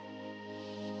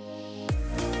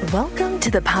Welcome to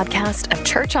the podcast of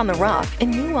Church on the Rock in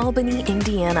New Albany,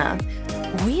 Indiana.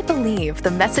 We believe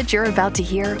the message you're about to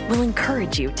hear will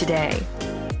encourage you today.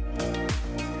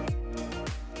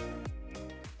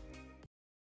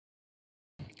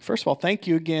 First of all, thank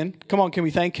you again. Come on, can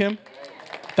we thank him?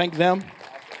 Thank them.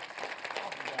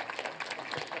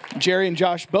 Jerry and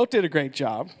Josh both did a great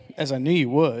job, as I knew you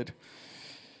would.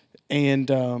 And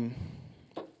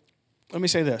let me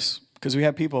say this, because we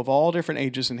have people of all different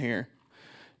ages in here.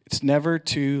 It's never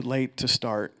too late to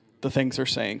start the things they're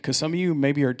saying. Because some of you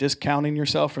maybe are discounting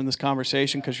yourself from this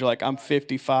conversation because you're like, I'm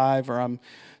 55 or I'm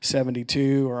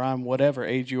 72 or I'm whatever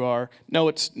age you are. No,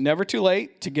 it's never too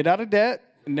late to get out of debt,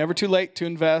 never too late to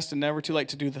invest, and never too late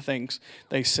to do the things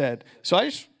they said. So I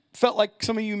just felt like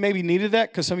some of you maybe needed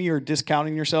that because some of you are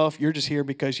discounting yourself. You're just here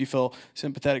because you feel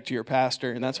sympathetic to your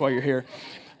pastor, and that's why you're here.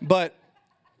 But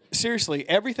seriously,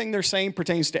 everything they're saying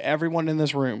pertains to everyone in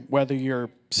this room, whether you're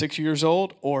 6 years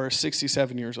old or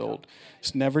 67 years old.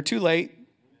 It's never too late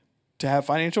to have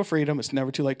financial freedom. It's never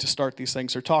too late to start these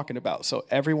things they're talking about. So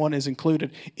everyone is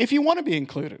included if you want to be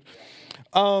included.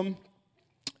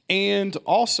 And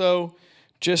also,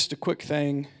 just a quick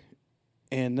thing,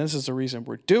 and this is the reason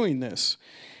we're doing this,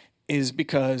 is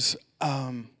because,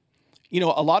 a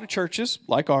lot of churches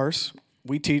like ours,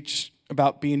 we teach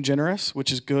about being generous,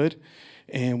 which is good.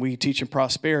 And we teach in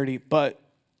prosperity. But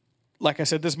like I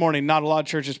said this morning, not a lot of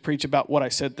churches preach about what I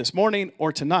said this morning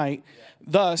or tonight.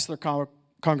 Thus, their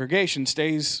congregation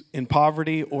stays in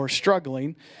poverty or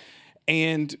struggling.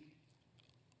 And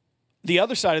the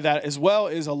other side of that as well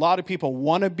is a lot of people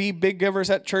want to be big givers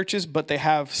at churches, but they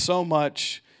have so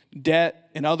much debt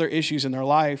and other issues in their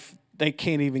life, they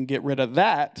can't even get rid of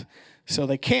that. So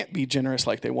they can't be generous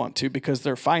like they want to because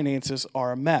their finances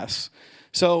are a mess.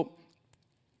 So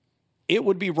it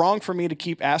would be wrong for me to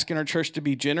keep asking our church to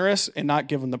be generous and not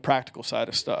give them the practical side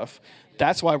of stuff.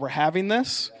 That's why we're having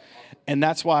this, and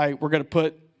that's why we're going to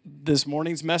put this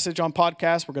morning's message on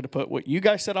podcast. We're going to put what you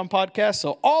guys said on podcast,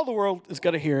 so all the world is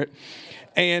going to hear it.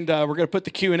 And we're going to put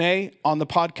the Q&A on the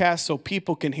podcast so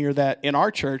people can hear that in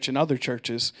our church and other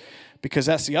churches, because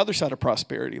that's the other side of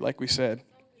prosperity, like we said.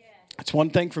 It's one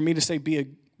thing for me to say be a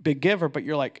big giver, but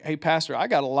you're like, hey, pastor, I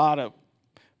got a lot of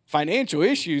financial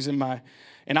issues and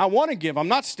I want to give. I'm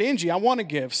not stingy. I want to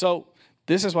give. So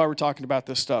this is why we're talking about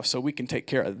this stuff, so we can take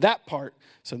care of that part.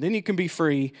 So then you can be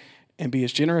free and be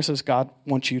as generous as God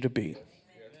wants you to be.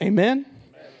 Amen?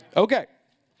 Okay.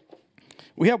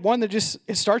 We have one that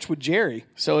it starts with Jerry.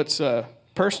 So it's a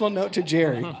personal note to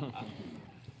Jerry.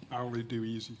 I only do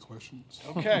easy questions.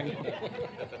 Okay.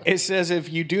 It says,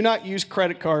 if you do not use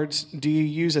credit cards, do you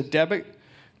use a debit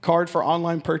card for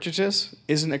online purchases?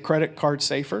 Isn't a credit card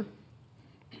safer?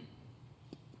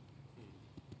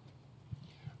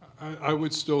 I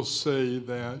would still say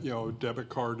that, debit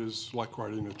card is like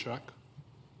writing a check.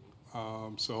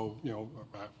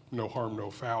 No harm,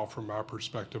 no foul from my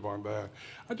perspective on that.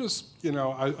 I just,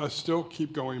 I still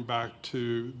keep going back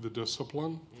to the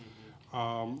discipline.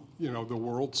 The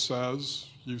world says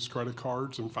use credit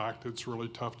cards. In fact, it's really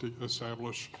tough to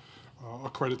establish a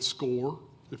credit score,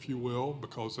 if you will,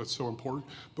 because that's so important.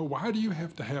 But why do you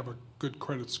have to have a good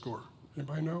credit score?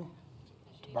 Anybody know?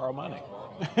 Borrow money.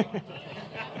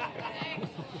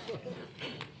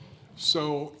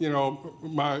 So,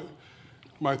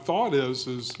 my thought is,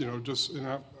 and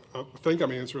I think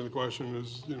I'm answering the question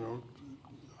is,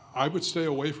 I would stay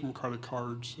away from credit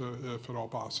cards if at all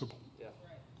possible. Yeah.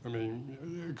 I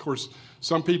mean, of course,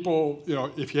 some people,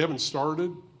 if you haven't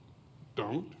started,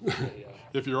 don't. Yeah.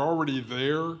 If you're already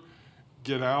there,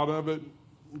 get out of it,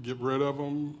 get rid of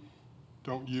them,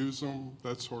 don't use them,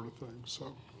 that sort of thing.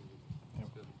 So.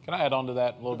 Can I add on to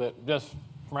that a little bit? Just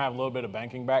from having a little bit of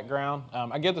banking background,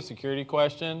 I get the security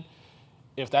question.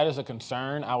 If that is a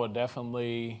concern, I would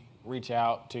definitely reach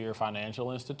out to your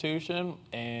financial institution.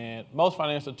 And most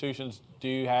financial institutions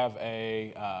do have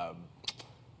a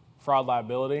fraud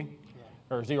liability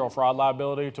or zero fraud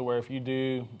liability, to where if you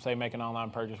do, say, make an online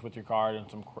purchase with your card and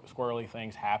some squirrely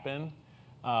things happen,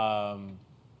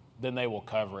 then they will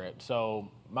cover it. So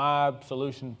my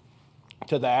solution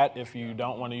to that, if you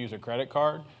don't want to use a credit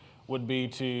card, would be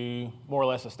to more or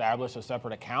less establish a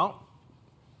separate account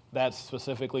that's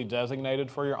specifically designated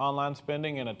for your online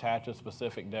spending and attach a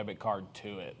specific debit card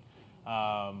to it.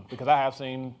 Because I have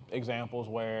seen examples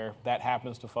where that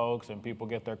happens to folks and people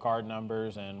get their card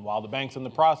numbers, and while the bank's in the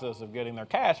process of getting their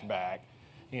cash back,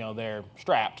 they're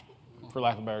strapped, for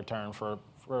lack of a better term, for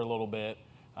a little bit.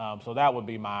 So that would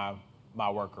be my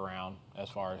workaround as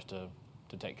far as to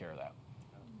take care of that.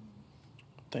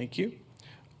 Thank you.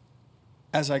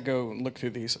 As I go and look through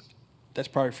these, that's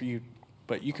probably for you,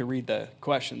 but you can read the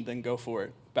question, then go for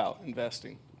it about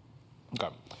investing.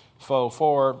 Okay. So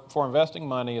for investing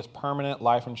money, is permanent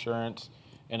life insurance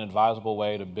an advisable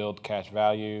way to build cash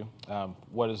value?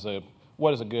 What is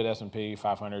a good S&P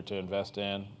 500 to invest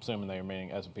in, assuming they're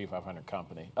meaning S&P 500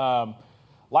 company?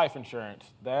 Life insurance,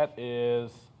 that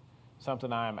is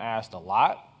something I am asked a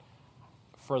lot.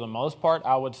 For the most part,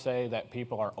 I would say that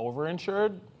people are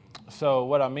overinsured. So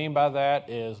what I mean by that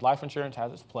is life insurance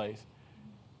has its place.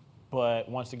 But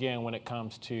once again, when it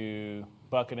comes to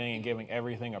bucketing and giving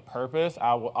everything a purpose,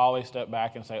 I will always step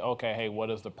back and say, okay, hey, what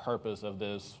is the purpose of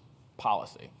this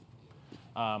policy?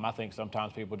 I think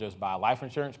sometimes people just buy life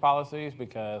insurance policies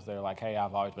because they're like, hey,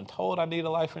 I've always been told I need a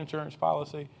life insurance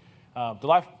policy.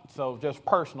 So just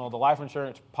personal, the life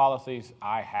insurance policies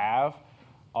I have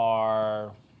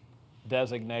are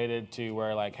designated to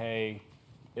where, like, hey,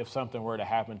 if something were to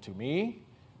happen to me,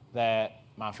 that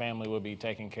my family would be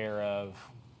taken care of,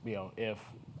 if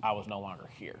I was no longer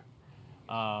here.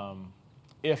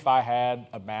 If I had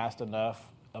amassed enough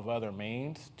of other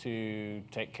means to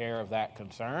take care of that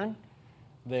concern,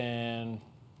 then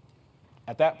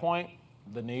at that point,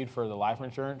 the need for the life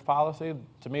insurance policy,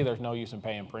 to me, there's no use in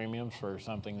paying premiums for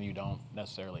something you don't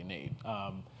necessarily need.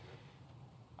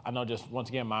 I know, just once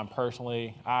again, mine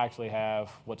personally, I actually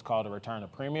have what's called a return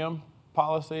of premium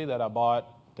policy that I bought,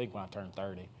 I think, when I turned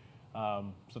 30.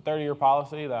 It's a 30-year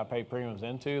policy that I pay premiums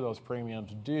into. Those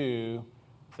premiums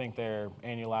I think they're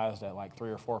annualized at like 3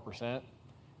 or 4%.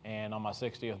 And on my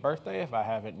 60th birthday, if I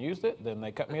haven't used it, then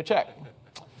they cut me a check.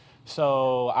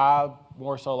 So I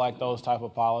more so like those type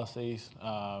of policies,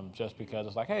 just because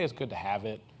it's like, hey, it's good to have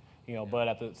it, but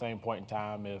at the same point in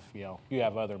time, if, you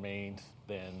have other means,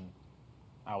 then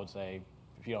I would say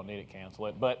if you don't need it, cancel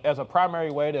it. But as a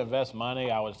primary way to invest money,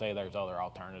 I would say there's other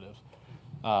alternatives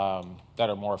that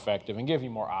are more effective and give you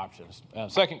more options.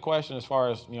 Second question, as far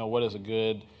as, what is a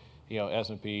good,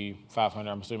 S&P 500,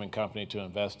 I'm assuming, company to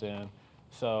invest in.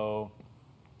 So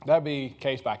that'd be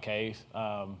case by case.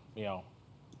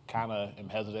 Kind of am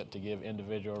hesitant to give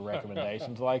individual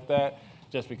recommendations like that,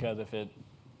 just because if it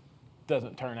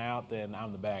doesn't turn out, then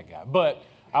I'm the bad guy. But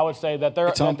I would say that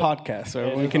it's on podcast, so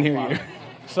everyone can hear you.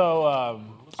 So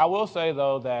I will say,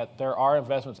 though, that there are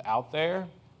investments out there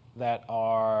that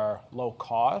are low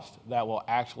cost that will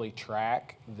actually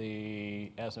track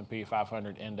the S&P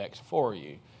 500 index for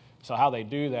you. So how they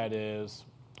do that is,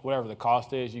 whatever the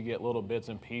cost is, you get little bits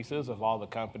and pieces of all the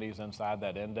companies inside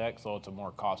that index, so it's a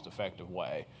more cost-effective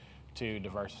way to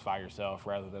diversify yourself,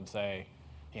 rather than say,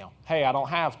 hey, I don't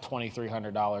have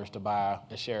 $2,300 to buy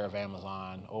a share of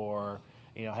Amazon, or,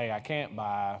 hey, I can't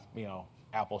buy,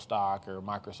 Apple stock or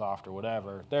Microsoft or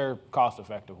whatever. They're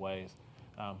cost-effective ways,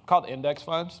 called index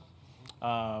funds.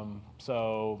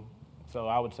 So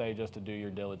I would say just to do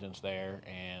your diligence there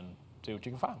and see what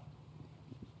you can find.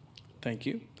 Thank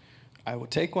you. I will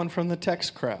take one from the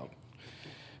text crowd.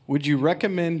 Would you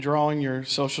recommend drawing your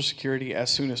Social Security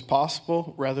as soon as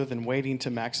possible rather than waiting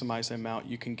to maximize the amount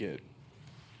you can get?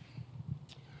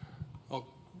 I'll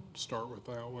start with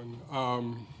that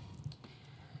one.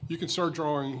 You can start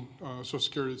drawing Social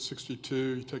Security at 62.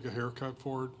 You take a haircut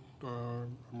for it.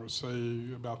 I'm going to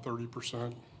say about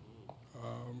 30%.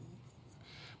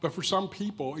 But for some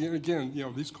people, and again,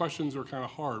 these questions are kind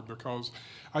of hard, because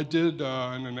I did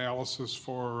an analysis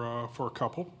for a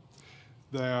couple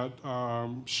that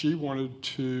she wanted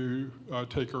to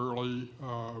take early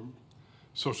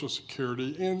Social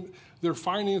Security, and their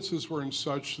finances were in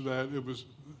such that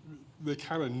they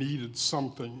kind of needed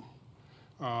something,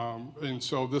 and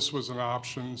so this was an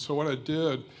option. So what I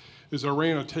did is I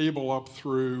ran a table up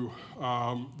through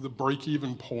the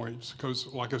break-even points, because,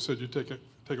 like I said, you take a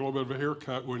little bit of a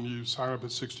haircut when you sign up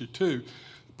at 62,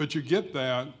 but you get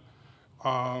that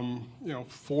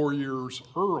 4 years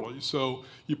early. So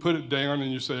you put it down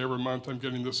and you say, every month I'm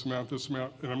getting this amount,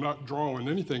 and I'm not drawing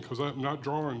anything, because I'm not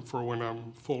drawing for when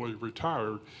I'm fully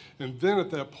retired. And then at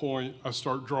that point, I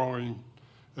start drawing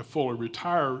at fully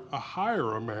retired a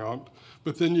higher amount,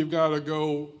 but then you've got to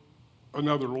go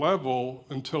another level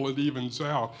until it evens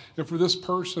out. And for this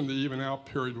person, the even out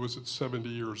period was at 70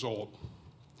 years old.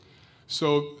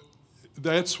 So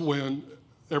that's when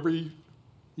every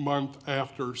month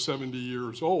after 70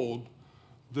 years old,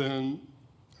 then,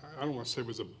 I don't want to say it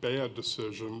was a bad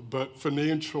decision, but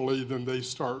financially, then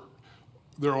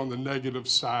they're on the negative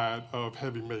side of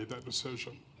having made that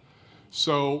decision.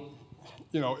 So,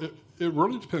 it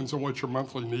really depends on what your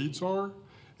monthly needs are.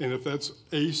 And if that's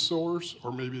a source,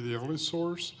 or maybe the only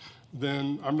source,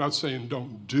 then I'm not saying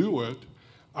don't do it.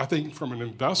 I think from an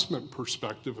investment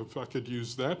perspective, if I could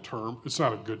use that term, it's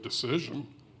not a good decision.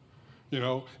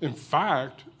 In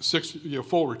fact,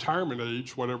 full retirement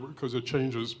age, whatever, because it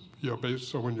changes,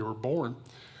 based on when you were born,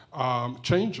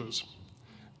 changes.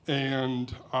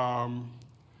 And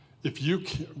if you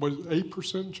was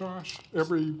 8%, Josh,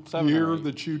 every 7 or year 8.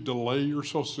 that you delay your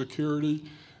Social Security,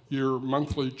 your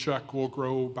monthly check will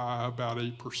grow by about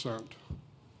 8%.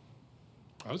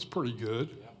 That's pretty good.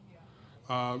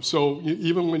 So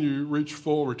even when you reach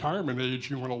full retirement age,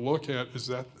 you want to look at is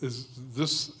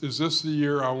this the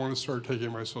year I want to start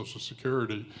taking my Social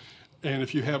Security, and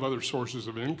if you have other sources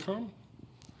of income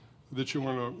that you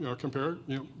want to compare,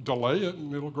 delay it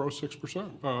and it'll grow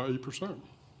 6%, 8%.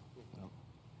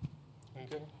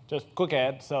 Just quick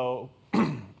add. So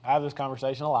I have this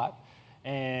conversation a lot,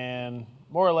 and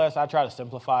more or less I try to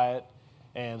simplify it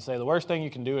and say the worst thing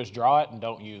you can do is draw it and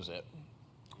don't use it.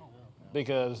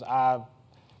 Because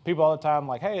people all the time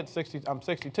like, hey, I'm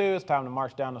 62, it's time to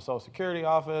march down to the Social Security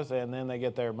office, and then they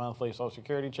get their monthly Social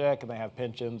Security check, and they have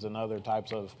pensions and other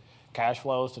types of cash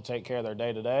flows to take care of their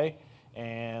day-to-day,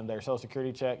 and their Social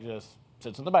Security check just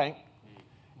sits in the bank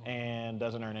and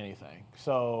doesn't earn anything.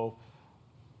 So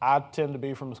I tend to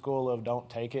be from the school of don't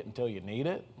take it until you need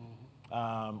it,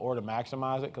 or to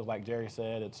maximize it, because like Jerry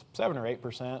said, it's 7 or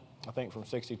 8%, I think, from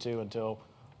 62 until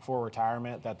for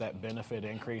retirement that benefit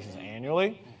increases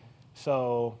annually.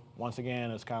 So once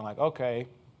again, it's kind of like, okay,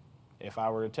 if I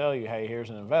were to tell you, hey, here's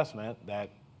an investment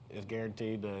that is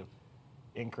guaranteed to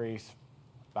increase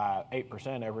by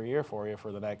 8% every year for you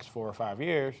for the next 4 or 5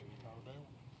 years,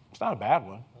 it's not a bad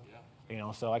one.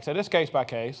 So like I said, it's case by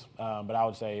case, but I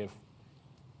would say if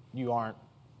you aren't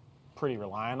pretty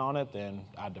reliant on it, then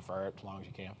I'd defer it as long as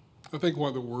you can. I think one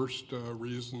of the worst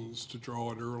reasons to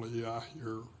draw it early, I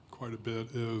hear quite a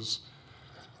bit, is,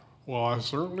 well, I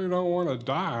certainly don't want to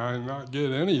die and not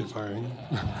get anything.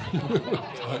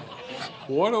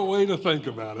 What a way to think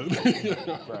about it.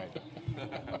 Right.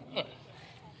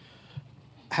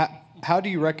 How do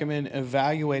you recommend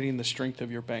evaluating the strength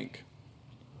of your bank?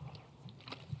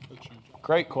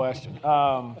 Great question.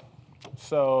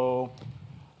 So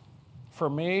for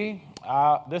me,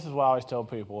 this is what I always tell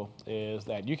people, is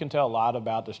that you can tell a lot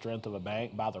about the strength of a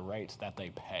bank by the rates that they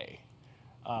pay.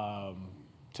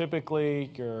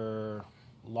 Typically, your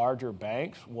larger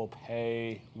banks will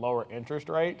pay lower interest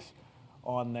rates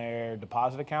on their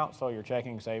deposit accounts, so your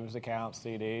checking, savings accounts,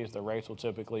 CDs, the rates will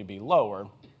typically be lower.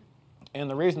 And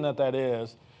the reason that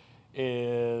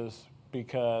is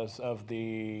because of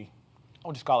the,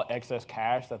 I'll just call it excess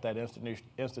cash that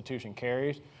institution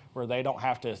carries, where they don't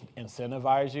have to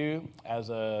incentivize you as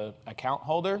a account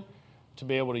holder to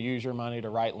be able to use your money to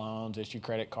write loans, issue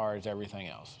credit cards, everything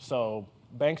else. So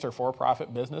banks are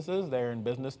for-profit businesses. They're in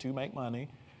business to make money.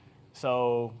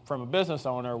 So from a business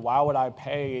owner, why would I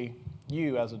pay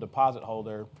you as a deposit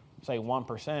holder, say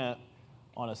 1%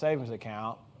 on a savings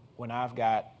account when I've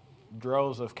got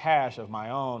droves of cash of my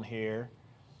own here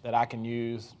that I can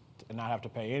use and not have to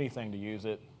pay anything to use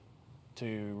it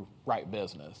to write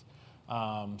business?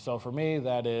 So for me,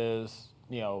 that is,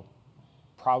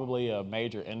 probably a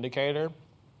major indicator.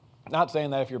 Not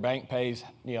saying that if your bank pays,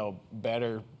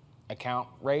 better account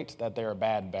rates that they're a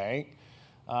bad bank.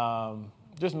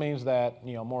 Just means that,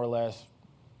 more or less,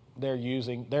 they're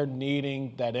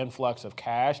needing that influx of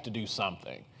cash to do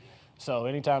something. So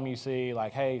anytime you see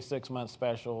like, hey, 6-month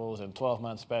specials and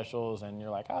 12-month specials, and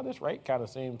you're like, this rate kind of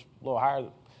seems a little higher,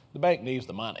 the bank needs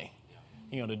the money,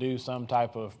 to do some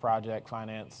type of project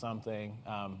finance, something.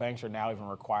 Banks are now even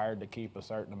required to keep a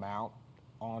certain amount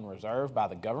on reserve by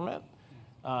the government,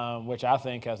 which I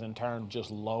think has in turn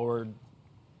just lowered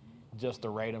just the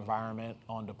rate environment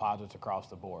on deposits across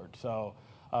the board. So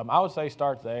I would say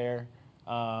start there.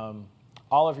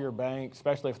 All of your banks,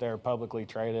 especially if they're publicly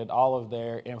traded, all of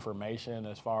their information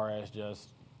as far as just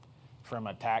from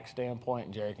a tax standpoint,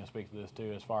 and Jerry can speak to this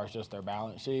too, as far as just their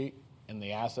balance sheet and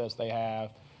the assets they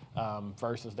have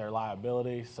versus their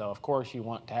liabilities. So of course you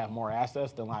want to have more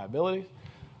assets than liabilities.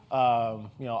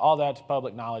 All that's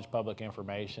public knowledge, public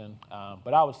information.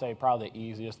 But I would say probably the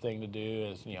easiest thing to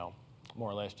do is, more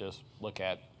or less just look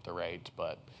at the rates.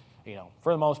 But,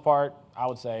 for the most part, I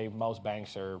would say most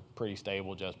banks are pretty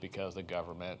stable just because the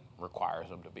government requires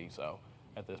them to be so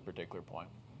at this particular point.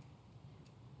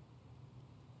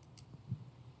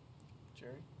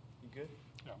 Jerry, you good?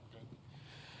 Yeah, good.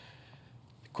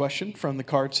 Question from the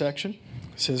card section.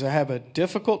 It says, I have a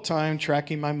difficult time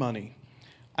tracking my money.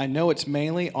 I know it's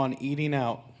mainly on eating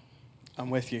out. I'm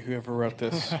with you, whoever wrote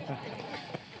this.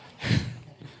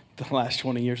 The last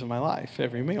 20 years of my life,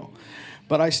 every meal.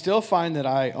 But I still find that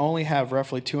I only have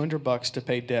roughly $200 to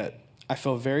pay debt. I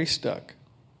feel very stuck.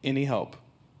 Any help?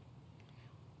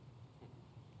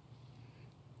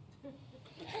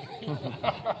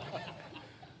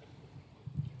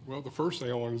 Well, the first thing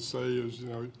I want to say is,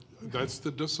 that's the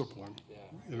discipline.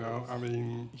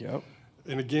 Yep.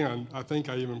 and again, I think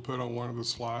I even put on one of the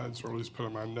slides, or at least put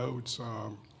in my notes,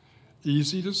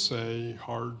 easy to say,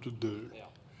 hard to do. Yeah.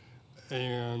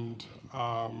 And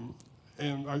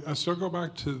I still go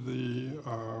back to the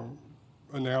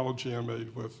analogy I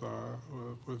made with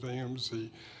AMZ,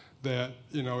 that,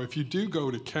 you know, if you do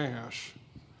go to cash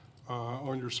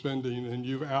on your spending and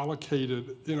you've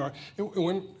allocated, you know,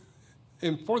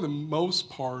 and for the most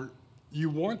part, you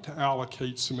want to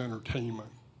allocate some entertainment.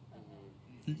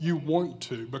 You want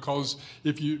to, because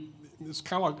if you, it's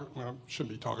kind of like, well, I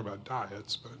shouldn't be talking about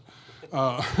diets, but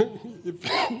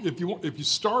if you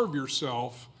starve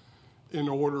yourself in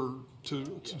order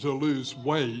to lose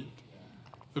weight,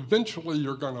 eventually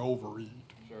you're going to overeat.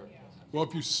 Sure. Well,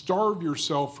 if you starve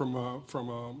yourself from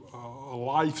a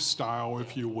lifestyle,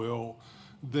 if you will,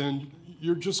 then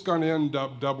you're just going to end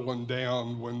up doubling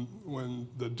down when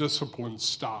the discipline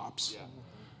stops.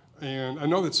 Yeah. And I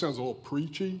know that sounds a little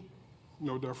preachy.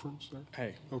 No difference there?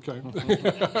 Hey. Okay.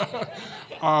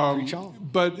 Preach on.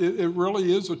 But it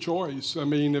really is a choice. I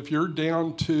mean, if you're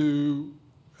down to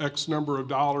X number of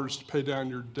dollars to pay down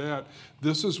your debt,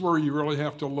 this is where you really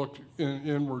have to look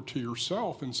inward to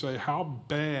yourself and say, how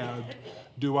bad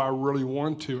do I really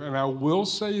want to? And I will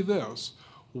say this,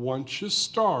 once you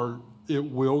start,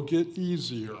 it will get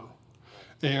easier.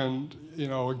 And, you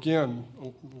know, again,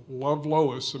 love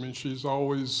Lois. I mean, she's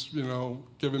always, you know,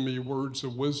 giving me words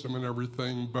of wisdom and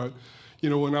everything. But,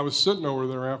 you know, when I was sitting over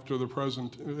there after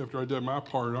I did my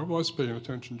part, I was paying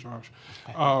attention, Josh.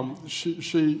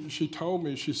 She told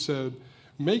me, she said,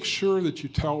 make sure that you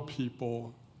tell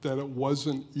people that it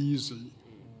wasn't easy.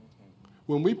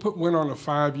 When we went on a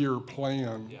 5-year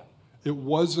plan, it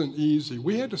wasn't easy.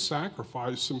 We had to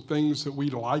sacrifice some things that we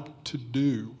liked to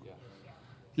do.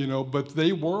 You know, but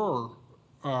they were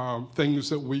things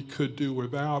that we could do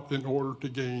without in order to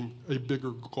gain a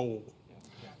bigger goal.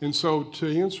 And so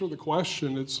to answer the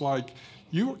question, it's like,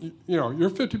 you know, you're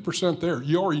 50% there.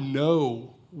 You already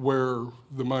know where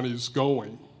the money's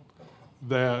going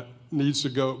that needs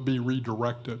to be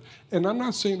redirected. And I'm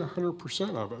not saying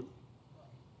 100% of it,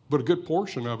 but a good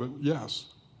portion of it, yes,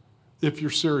 if you're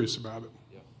serious about it.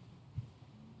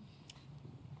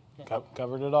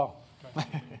 Covered it all.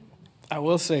 I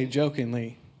will say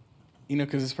jokingly, you know,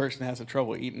 because this person has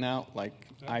trouble eating out like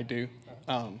I do,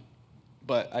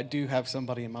 but I do have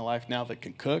somebody in my life now that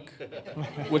can cook,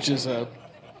 which is a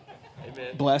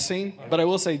blessing. But I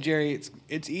will say, Jerry,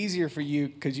 it's easier for you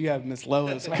because you have Miss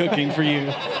Lois cooking for you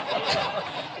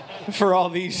for all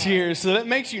these years. So that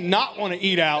makes you not want to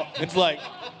eat out. It's like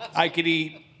I could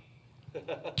eat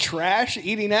trash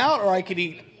eating out, or I could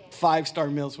eat 5-star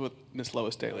meals with Miss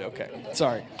Lois Dailey. Okay,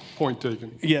 sorry. Point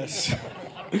taken. Yes.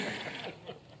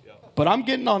 But I'm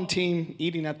getting on team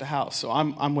eating at the house, so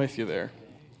I'm with you there.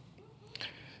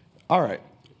 All right.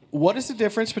 What is the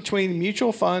difference between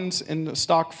mutual funds and the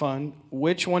stock fund?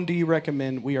 Which one do you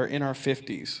recommend? We are in our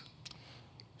 50s.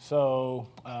 So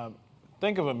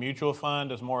think of a mutual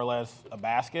fund as more or less a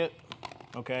basket,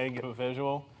 okay, give a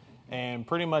visual. And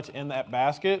pretty much in that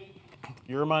basket,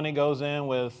 your money goes in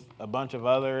with a bunch of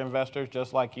other investors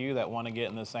just like you that want to get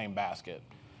in the same basket.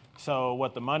 So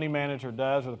what the money manager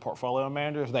does, or the portfolio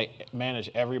manager, is they manage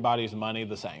everybody's money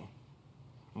the same,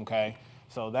 okay?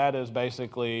 So that is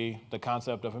basically the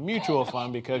concept of a mutual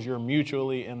fund, because you're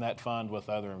mutually in that fund with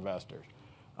other investors.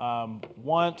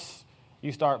 Once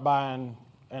you start buying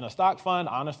in a stock fund,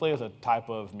 honestly, is a type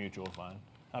of mutual fund.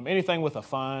 Anything with a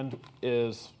fund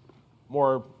is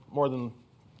more than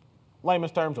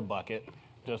layman's terms, a bucket,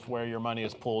 just where your money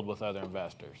is pooled with other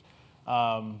investors.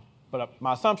 But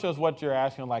my assumption is what you're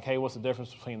asking, like, hey, what's the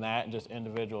difference between that and just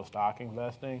individual stock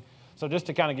investing? So just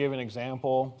to kind of give an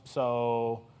example,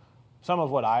 so some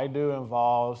of what I do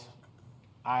involves,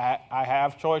 I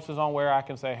have choices on where I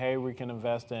can say, hey, we can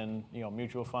invest in, you know,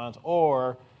 mutual funds,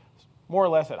 or more or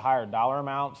less at higher dollar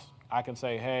amounts, I can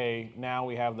say, hey, now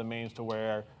we have the means to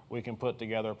where we can put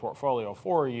together a portfolio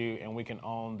for you, and we can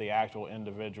own the actual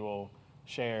individual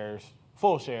shares,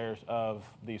 full shares of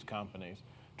these companies.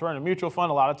 To run a mutual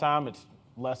fund, a lot of time it's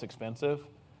less expensive,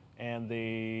 and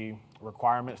the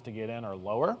requirements to get in are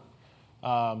lower,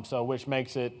 so which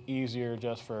makes it easier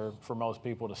just for most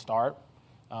people to start.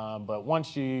 But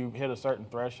once you hit a certain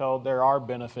threshold, there are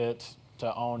benefits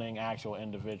to owning actual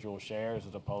individual shares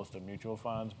as opposed to mutual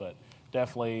funds, but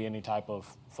definitely any type of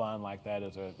fund like that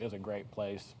is a great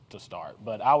place to start.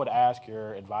 But I would ask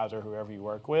your advisor, whoever you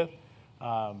work with,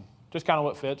 just kind of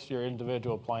what fits your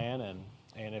individual plan,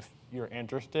 and if you're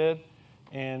interested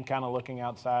in kind of looking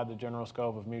outside the general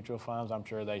scope of mutual funds, I'm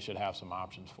sure they should have some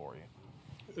options for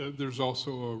you. There's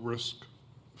also a risk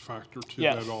factor to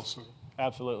Yes, that also.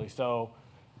 Absolutely. So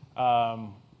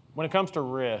when it comes to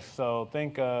risk, so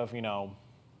think of,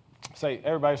 say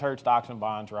everybody's heard stocks and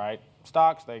bonds, right?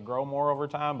 Stocks, they grow more over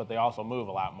time, but they also move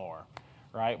a lot more,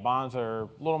 right? Bonds are a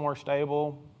little more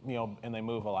stable, and they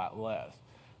move a lot less.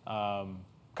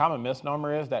 Common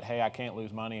misnomer is that, hey, I can't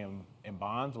lose money in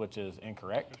bonds, which is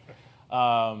incorrect.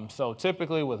 So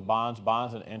typically with bonds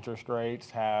and interest rates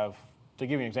have, to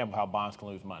give you an example of how bonds can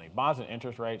lose money, bonds and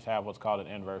interest rates have what's called an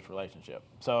inverse relationship.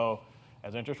 So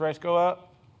as interest rates go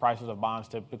up, prices of bonds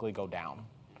typically go down.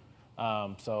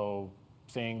 So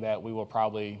seeing that we will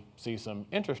probably see some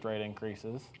interest rate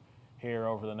increases here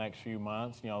over the next few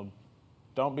months,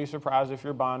 don't be surprised if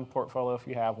your bond portfolio, if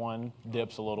you have one,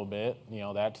 dips a little bit.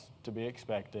 That's to be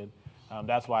expected.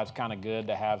 That's why it's kind of good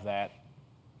to have that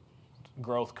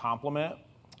growth complement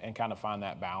and kind of find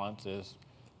that balance. Is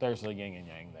there's a yin and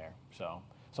yang there.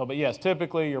 But yes,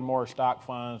 typically your more stock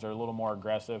funds are a little more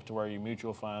aggressive to where your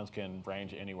mutual funds can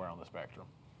range anywhere on the spectrum.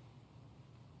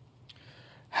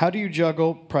 How do you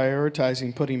juggle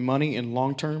prioritizing putting money in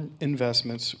long-term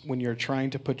investments when you're trying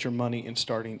to put your money in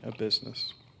starting a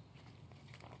business?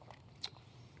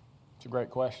 It's a great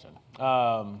question.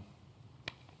 I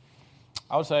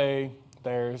would say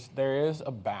there is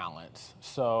a balance.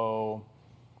 So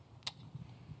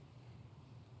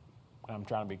I'm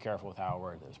trying to be careful with how I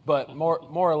word this, but more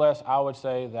or less, I would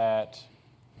say that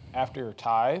after your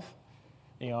tithe,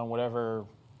 and whatever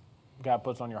God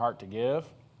puts on your heart to give,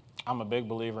 I'm a big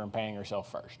believer in paying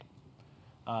yourself first.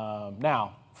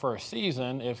 Now, for a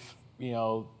season, if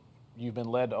you've been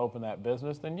led to open that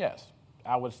business, then yes,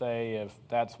 I would say if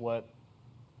that's what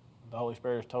the Holy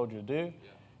Spirit has told you to do,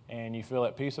 and you feel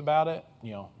at peace about it,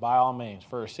 by all means.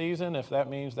 For a season, if that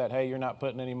means that, hey, you're not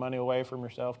putting any money away from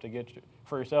yourself to get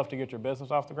your business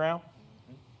off the ground,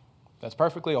 that's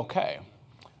perfectly okay.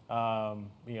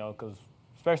 Because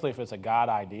especially if it's a God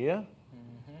idea,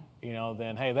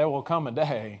 then hey, there will come a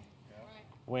day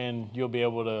when you'll be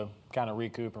able to kind of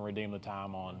recoup and redeem the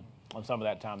time on some of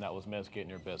that time that was missed getting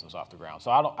your business off the ground.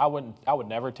 So I would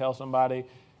never tell somebody,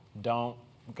 don't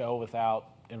go without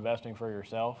investing for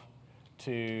yourself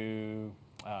to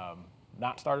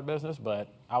not start a business.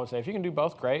 But I would say if you can do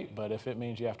both, great. But if it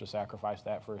means you have to sacrifice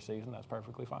that for a season, that's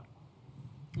perfectly fine.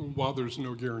 While there's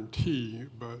no guarantee,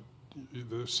 but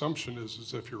the assumption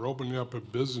is if you're opening up a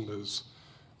business,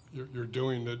 you're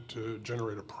doing it to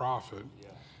generate a profit,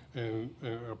 and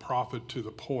a profit to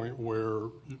the point where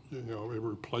it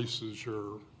replaces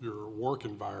your work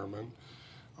environment.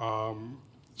 I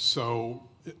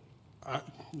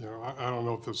don't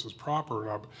know if this is proper or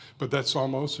not, but that's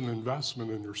almost an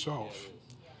investment in yourself.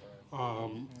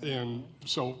 And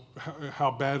so,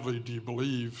 how badly do you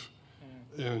believe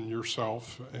in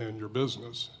yourself and your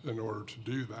business in order to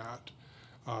do that?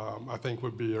 I think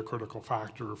would be a critical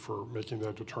factor for making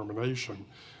that determination.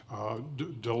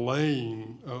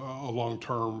 Delaying a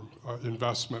long-term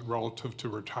investment relative to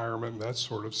retirement and that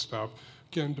sort of stuff,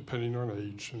 again, depending on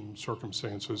age and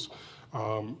circumstances.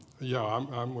 I'm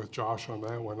with Josh on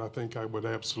that one. I think I would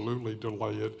absolutely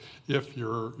delay it if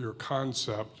your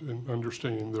concept, and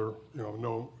understanding there,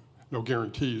 no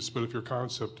guarantees, but if your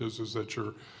concept is that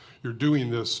you're doing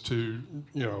this to,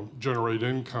 generate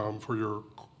income for your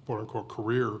quote-unquote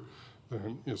career,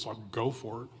 then it's like, go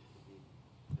for it.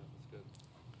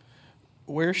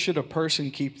 Where should a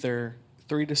person keep their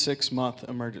 3 to 6 month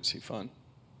emergency fund?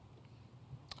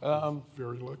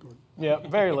 Very liquid. Yeah,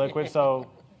 very liquid. So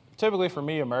typically for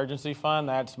me, emergency fund,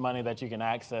 that's money that you can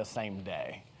access same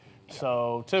day.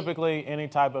 So typically any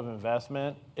type of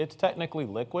investment, it's technically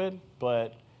liquid,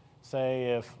 but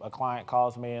say if a client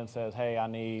calls me and says, hey, I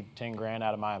need 10 grand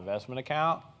out of my investment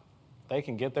account, they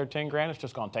can get their 10 grand. It's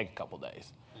just going to take a couple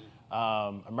days.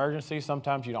 Emergency,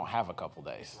 sometimes you don't have a couple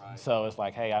days. Right. So it's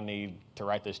like, hey, I need to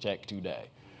write this check today.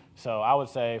 So I would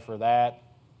say for that,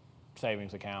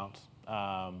 savings accounts.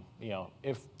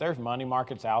 If there's money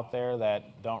markets out there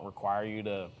that don't require you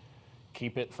to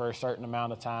keep it for a certain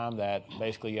amount of time, that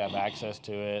basically you have access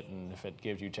to it, and if it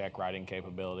gives you check writing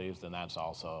capabilities, then that's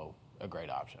also a great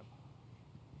option.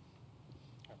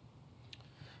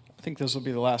 I think this will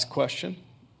be the last question,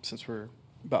 since we're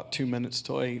about 2 minutes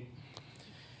till 8.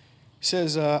 He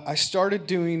says, I started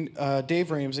doing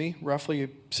Dave Ramsey roughly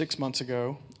 6 months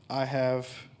ago. I have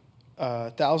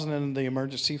 $1,000 in the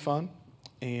emergency fund,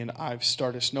 and I've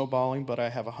started snowballing, but I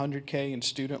have $100K in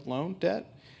student loan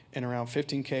debt and around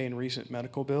 $15K in recent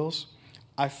medical bills.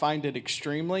 I find it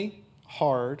extremely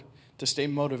hard to stay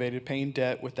motivated paying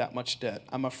debt with that much debt.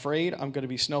 I'm afraid I'm going to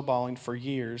be snowballing for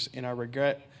years, and I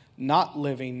regret not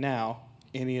living now.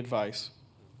 Any advice?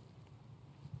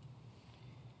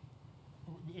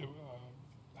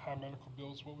 High medical bills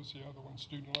bills. What was the other one?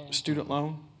 Student loan? Student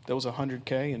loan, that was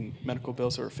 $100K, and medical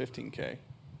bills that were $15K.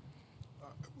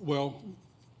 Well,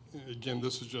 again,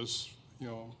 this is just,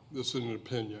 this is an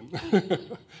opinion.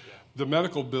 The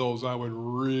medical bills I would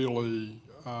really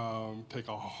take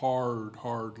a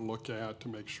hard look at to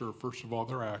make sure, first of all,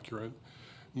 they're accurate.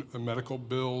 Medical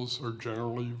bills are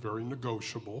generally very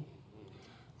negotiable.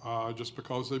 Just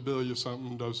because they bill you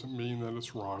something doesn't mean that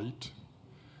it's right.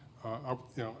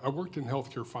 I worked in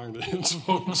healthcare finance,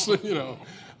 folks. The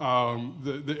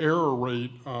error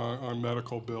rate on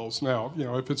medical bills. Now,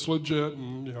 if it's legit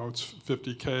and it's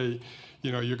 $50K,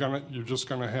 you're just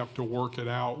gonna have to work it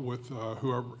out with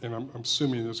whoever. And I'm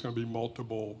assuming there's going to be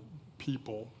multiple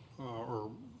people or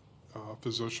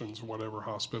physicians, whatever,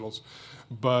 hospitals,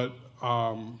 but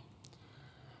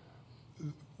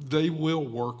they will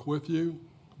work with you.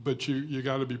 But you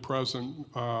got to be present,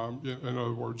 in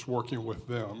other words, working with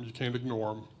them. You can't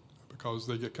ignore them because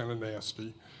they get kind of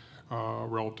nasty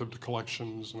relative to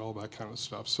collections and all that kind of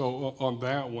stuff. So on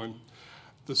that one,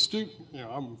 the student,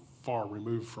 I'm far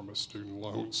removed from a student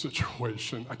loan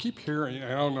situation. I keep hearing,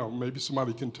 I don't know, maybe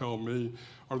somebody can tell me,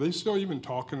 are they still even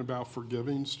talking about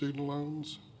forgiving student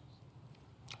loans?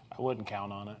 I wouldn't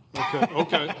count on it.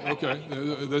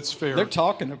 Okay. That's fair. They're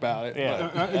talking about it.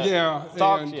 Yeah.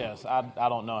 Talks, yes. I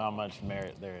don't know how much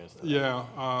merit there is to that. Yeah.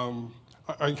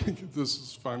 I think this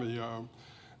is funny.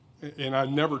 And I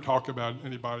never talk about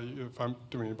anybody if I'm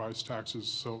doing anybody's taxes,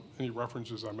 so any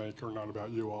references I make are not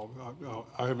about you all.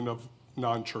 I have enough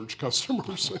non-church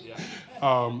customers.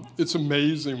 It's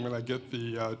amazing when I get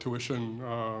the tuition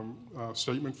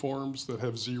statement forms that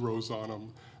have zeros on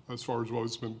them as far as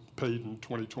what's been paid in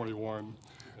 2021.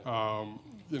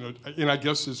 And I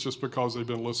guess it's just because they've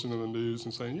been listening to the news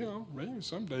and saying, maybe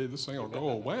someday this thing will go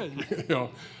away.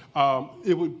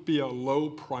 It would be a low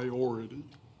priority.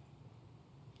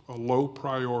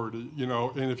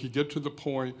 And if you get to the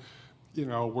point,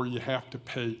 where you have to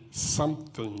pay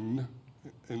something,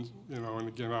 and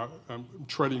again, I'm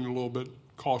treading a little bit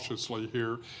cautiously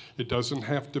here. It doesn't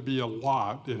have to be a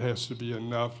lot. It has to be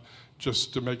enough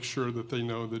just to make sure that they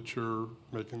know that you're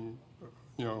making,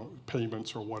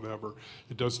 payments or whatever.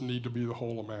 It doesn't need to be the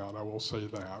whole amount, I will say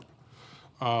that.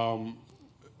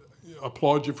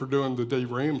 Applaud you for doing the Dave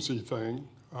Ramsey thing,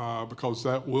 because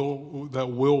that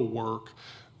will work.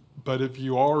 But if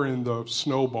you are in the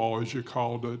snowball, as you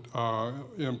called it,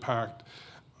 impact,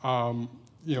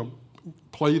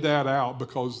 play that out,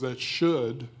 because that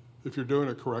should, if you're doing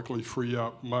it correctly, free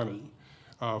up money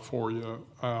for you.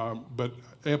 But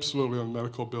absolutely on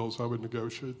medical bills, I would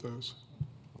negotiate those.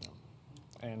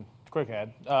 And quick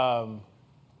add.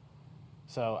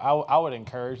 So I would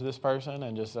encourage this person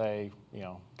and just say,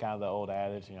 kind of the old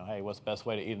adage, hey, what's the best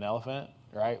way to eat an elephant,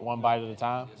 right? One bite at a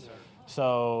time. Yes, sir.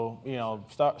 So,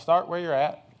 start where you're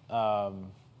at.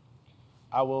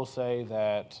 I will say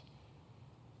that,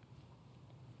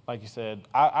 like you said,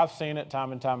 I've seen it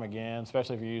time and time again,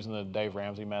 especially if you're using the Dave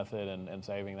Ramsey method and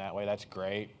saving that way. That's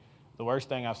great. The worst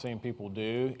thing I've seen people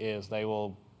do is they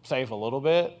will save a little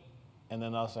bit, and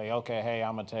then they'll say, okay, hey,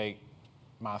 I'm going to take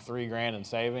my $3,000 in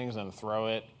savings and throw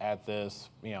it at this,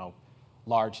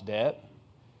 large debt,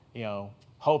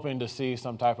 hoping to see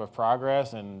some type of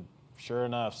progress. And sure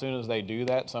enough, as soon as they do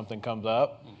that, something comes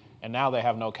up, and now they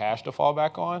have no cash to fall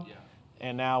back on. Yeah.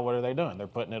 And now what are they doing? They're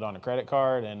putting it on a credit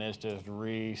card, and it's just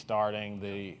restarting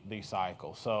the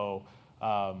cycle. So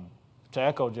to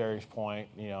echo Jerry's point,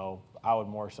 I would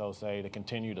more so say to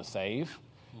continue to save,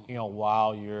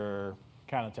 while you're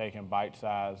kind of taking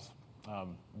bite-sized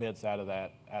bits out of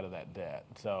that debt.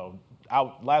 So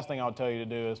last thing I would tell you to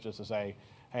do is just to say,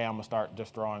 hey, I'm going to start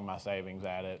just throwing my savings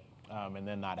at it, and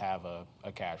then not have a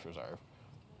cash reserve.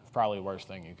 It's probably the worst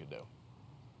thing you could do.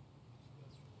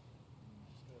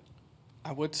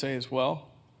 I would say as well,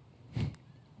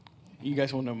 you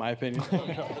guys want to know my opinion?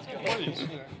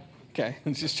 Okay,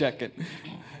 let's just check it.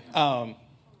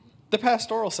 The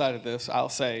pastoral side of this, I'll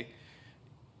say,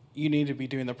 you need to be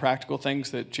doing the practical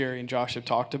things that Jerry and Josh have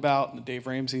talked about, the Dave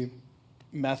Ramsey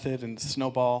method and the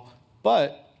snowball,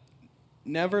 but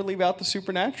never leave out the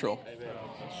supernatural. Amen.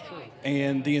 That's true.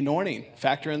 And the anointing.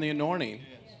 Factor in the anointing.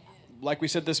 Like we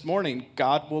said this morning,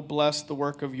 God will bless the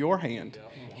work of your hand.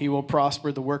 He will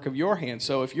prosper the work of your hand.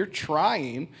 So if you're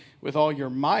trying with all your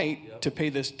might to pay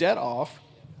this debt off,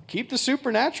 keep the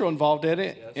supernatural involved in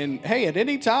it. And hey, at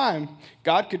any time,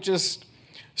 God could just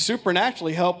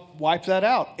supernaturally help wipe that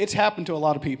out. It's happened to a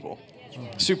lot of people,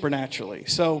 supernaturally.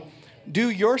 So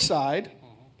do your side.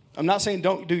 I'm not saying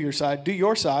don't do your side. Do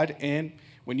your side, and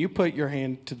when you put your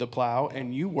hand to the plow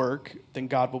and you work, then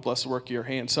God will bless the work of your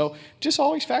hand. So just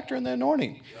always factor in the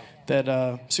anointing.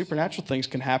 that supernatural things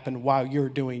can happen while you're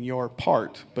doing your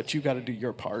part, but you got to do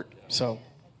your part. So,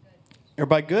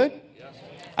 everybody good?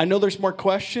 I know there's more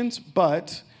questions,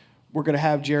 but we're going to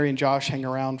have Jerry and Josh hang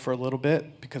around for a little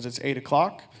bit because it's 8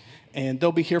 o'clock, and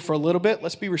they'll be here for a little bit.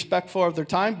 Let's be respectful of their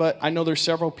time, but I know there's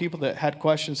several people that had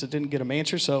questions that didn't get them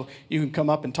answered, so you can come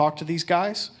up and talk to these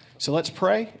guys. So let's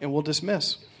pray, and we'll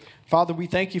dismiss. Father, we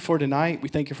thank you for tonight. We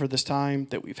thank you for this time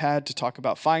that we've had to talk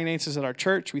about finances at our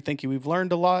church. We thank you we've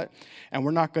learned a lot, and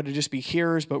we're not going to just be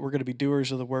hearers, but we're going to be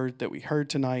doers of the word that we heard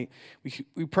tonight.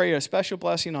 We pray a special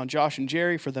blessing on Josh and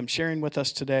Jerry for them sharing with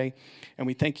us today, and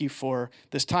we thank you for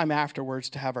this time afterwards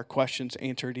to have our questions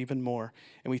answered even more.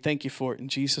 And we thank you for it in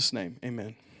Jesus' name.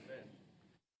 Amen.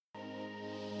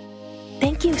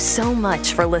 Thank you so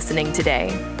much for listening today.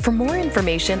 For more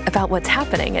information about what's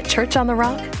happening at Church on the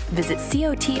Rock, visit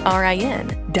cotrin.org.